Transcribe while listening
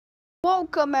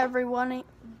Welcome everyone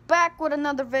back with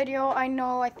another video.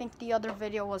 I think the other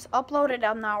video was uploaded.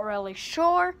 I'm not really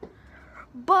sure,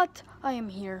 but I am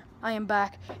here. I am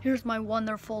back. Here's my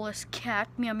wonderfulest cat.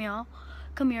 Meow meow.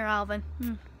 Come here, Alvin.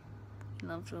 He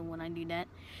loves it when I do that.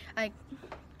 Let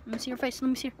me see your face. Let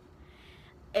me see your...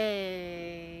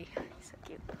 Hey, so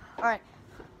cute. Alright,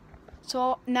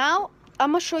 so now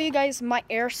I'm gonna show you guys my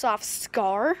airsoft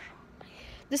scar.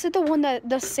 This is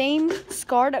the same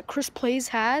scar that Chris Plays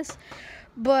has,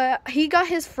 but he got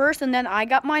his first and then I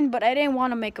got mine, but I didn't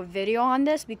want to make a video on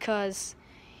this because,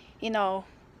 I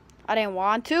didn't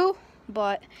want to,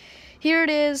 but here it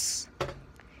is.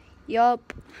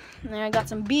 Yup. And I got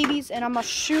some BBs and I'm going to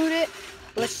shoot it.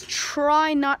 Let's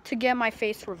try not to get my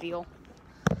face reveal.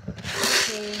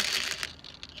 Okay.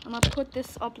 I'm going to put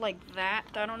this up like that.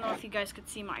 I don't know if you guys could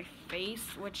see my face,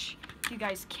 which you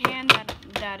guys can.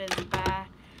 That is bad.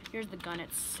 Here's the gun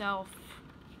itself.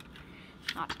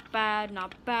 Not bad,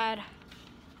 not bad.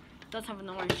 It does have an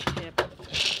orange tip.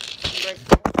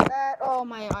 Oh,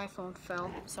 my iPhone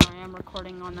fell. Sorry, I'm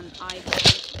recording on an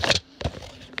iPhone.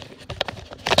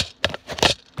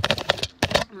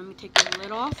 Let me take the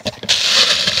lid off.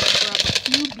 Grab a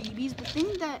few BBs. The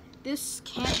thing that this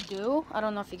can't do, I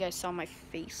don't know if you guys saw my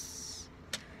face.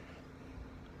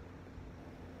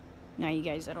 No, you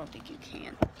guys, I don't think you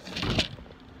can.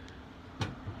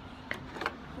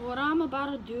 What I'm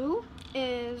about to do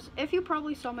is, if you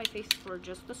probably saw my face for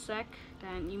just a sec,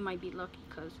 then you might be lucky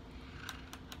because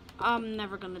I'm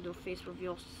never going to do a face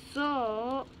reveal.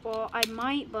 So, well, I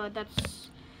might, but that's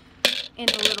in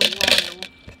a little while.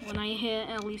 When I hit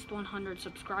at least 100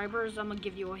 subscribers, I'm going to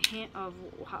give you a hint of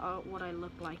what I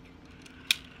look like.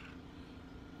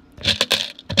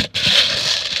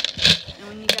 And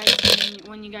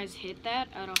when you guys hit that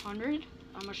at 100,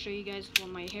 I'm going to show you guys what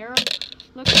my hair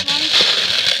looks like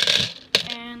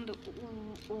and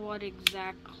what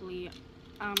exactly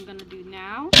I'm going to do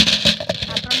now.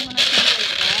 After I'm going to do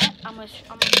like that, I'm going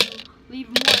to leave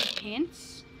more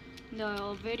hints in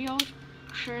the video.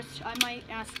 Chris, I might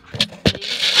ask Chris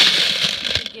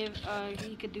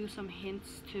he could do some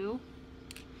hints too,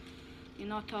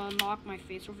 to unlock my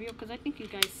face reveal, because I think you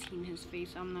guys seen his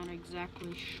face. I'm not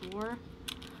exactly sure,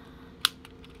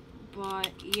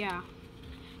 but yeah,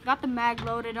 got the mag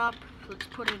loaded up. Let's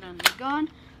put it in the gun.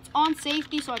 It's on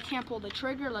safety, so I can't pull the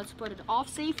trigger. Let's put it off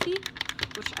safety,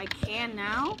 which I can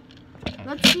now.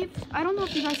 Let's see if, I don't know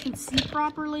if you guys can see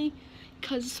properly,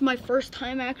 because it's my first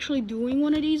time actually doing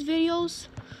one of these videos.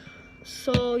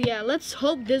 So yeah, let's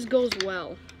hope this goes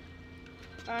well.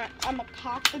 Alright, I'm gonna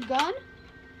cock the gun.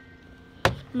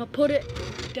 I'm gonna put it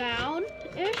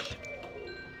down-ish.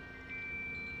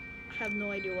 I have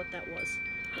no idea what that was.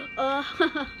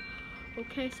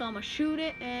 Okay, so I'm gonna shoot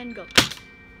it and go.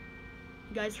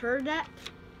 You guys heard that?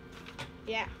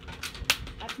 Yeah,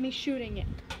 that's me shooting it.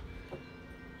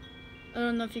 I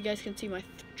don't know if you guys can see my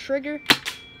trigger.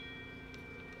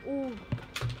 Ooh.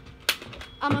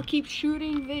 I'm gonna keep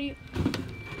shooting video.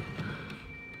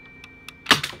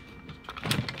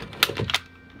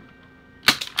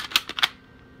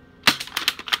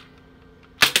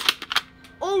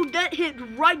 Oh, that hit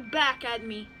right back at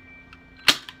me.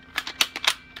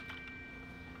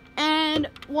 And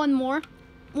one more.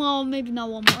 Well, maybe not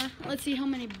one more. Let's see how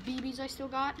many BBs I still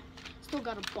got. Still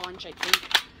got a bunch, I think.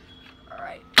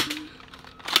 Alright.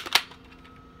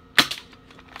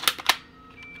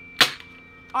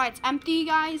 Alright, it's empty,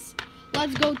 guys.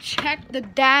 Let's go check the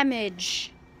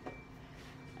damage.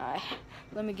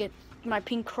 Let me get my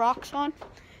pink Crocs on.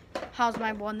 How's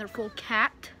my wonderful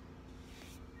cat?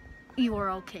 You are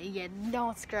okay. Yeah,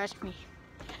 don't scratch me.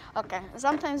 Okay,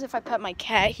 sometimes if I pet my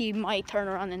cat, he might turn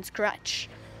around and scratch.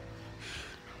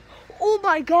 Oh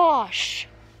my gosh!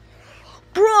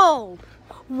 Bro!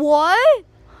 What?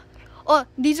 Oh,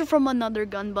 these are from another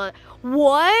gun, but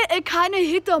what? It kind of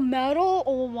hit the metal?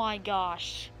 Oh my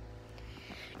gosh.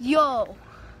 Yo,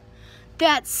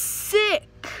 that's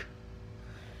sick.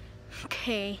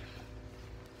 Okay.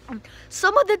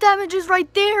 Some of the damage is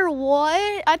right there.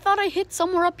 What? I thought I hit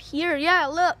somewhere up here. Yeah,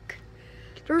 look.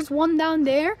 There's one down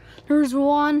there. There's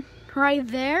one right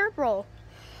there, bro.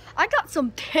 I got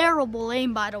some terrible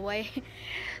aim, by the way.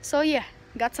 So yeah,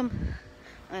 got some.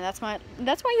 And that's my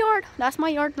yard. That's my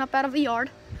yard. Not bad of a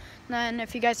yard. And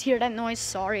if you guys hear that noise,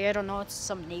 sorry. I don't know. It's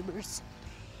some neighbors.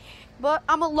 But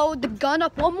I'm gonna load the gun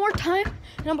up one more time,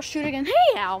 and I'm gonna shoot again.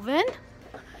 Hey, Alvin.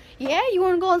 Yeah, you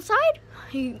wanna go inside?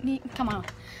 Come on,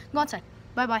 go inside.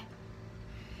 Bye bye.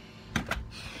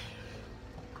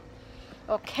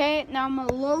 Okay, now I'm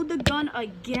gonna load the gun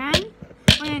again.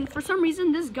 And for some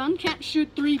reason, this gun can't shoot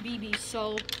 3 BBs,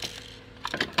 so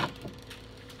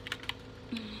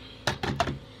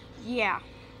yeah,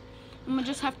 I'm gonna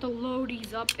just have to load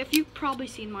these up. If you've probably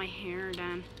seen my hair,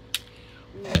 then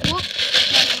whoop, you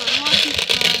guys are lucky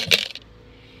because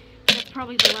that's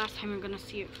probably the last time you're gonna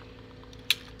see it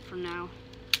for now.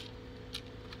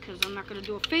 Because I'm not gonna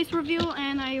do a face reveal,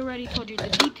 and I already told you the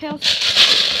details.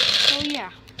 So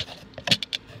yeah.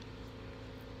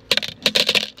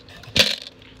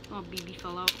 Oh, BB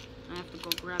fell out. I have to go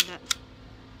grab that.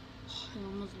 I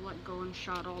almost let go and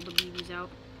shot all the BBs out.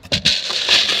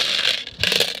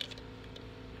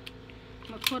 I'm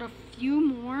gonna put a few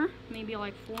more, maybe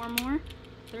like 4 more.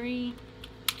 3,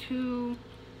 2,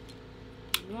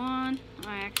 1.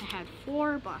 I actually had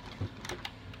 4, but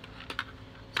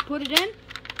let's put it in.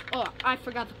 Oh, I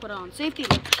forgot to put it on safety.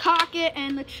 Let's cock it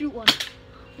and let's shoot one.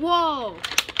 Whoa!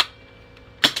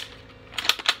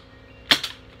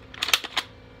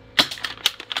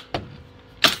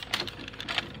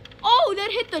 Oh,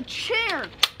 that hit the chair,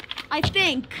 I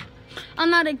think. I'm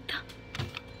not a...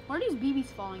 Why are these BBs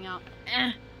falling out?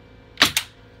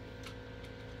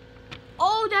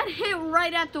 Oh, that hit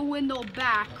right at the window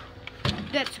back.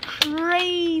 That's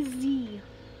crazy.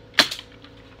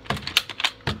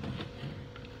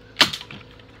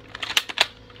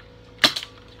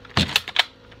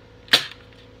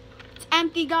 It's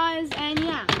empty, guys, and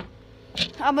yeah.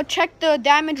 I'm gonna check the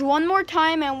damage one more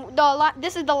time, and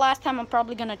this is the last time I'm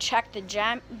probably gonna check the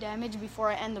damage before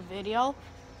I end the video.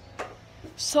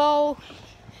 So,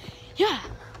 yeah,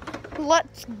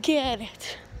 let's get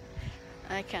it.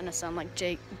 I kind of sound like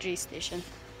J Station.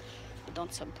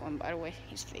 Don't sub to him, by the way.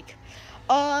 He's fake.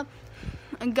 I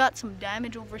got some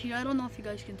damage over here. I don't know if you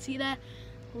guys can see that.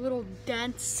 Little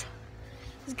dents.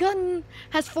 This gun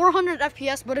has 400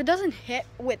 FPS, but it doesn't hit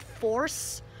with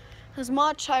force as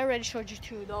much. I already showed you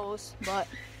 2 of those, but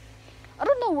I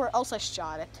don't know where else I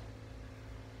shot it.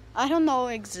 I don't know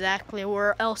exactly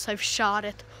where else I've shot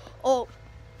it. Oh,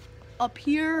 up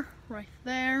here, right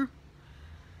there.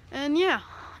 And yeah.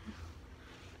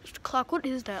 Mr. Clock, what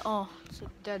is that? Oh, it's a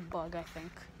dead bug, I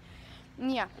think.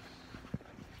 And yeah.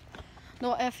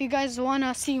 No, if you guys want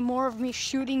to see more of me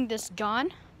shooting this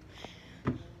gun,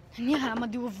 and yeah, I'm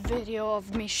going to do a video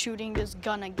of me shooting this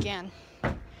gun again.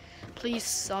 Please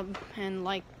sub and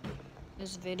like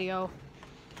this video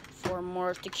for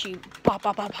more to keep bop,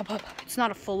 bop, bop, bop, bop. It's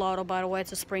not a full auto, by the way.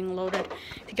 It's a spring loaded.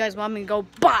 If you guys want me to go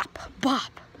bop,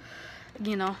 bop,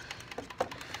 you know.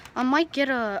 I might get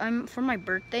for my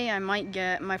birthday, I might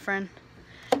get my friend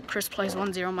Chris Plays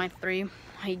 1093.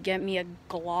 He'd get me a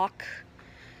Glock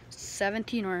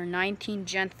 17 or 19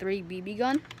 Gen 3 BB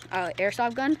gun,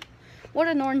 airsoft gun, with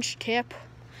an orange tip.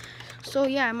 So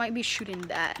yeah, I might be shooting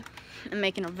that and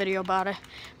making a video about it.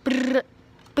 Brr,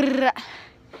 brr.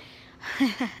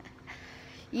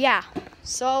 Yeah,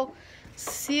 so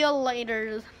see you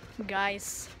later,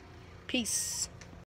 guys. Peace.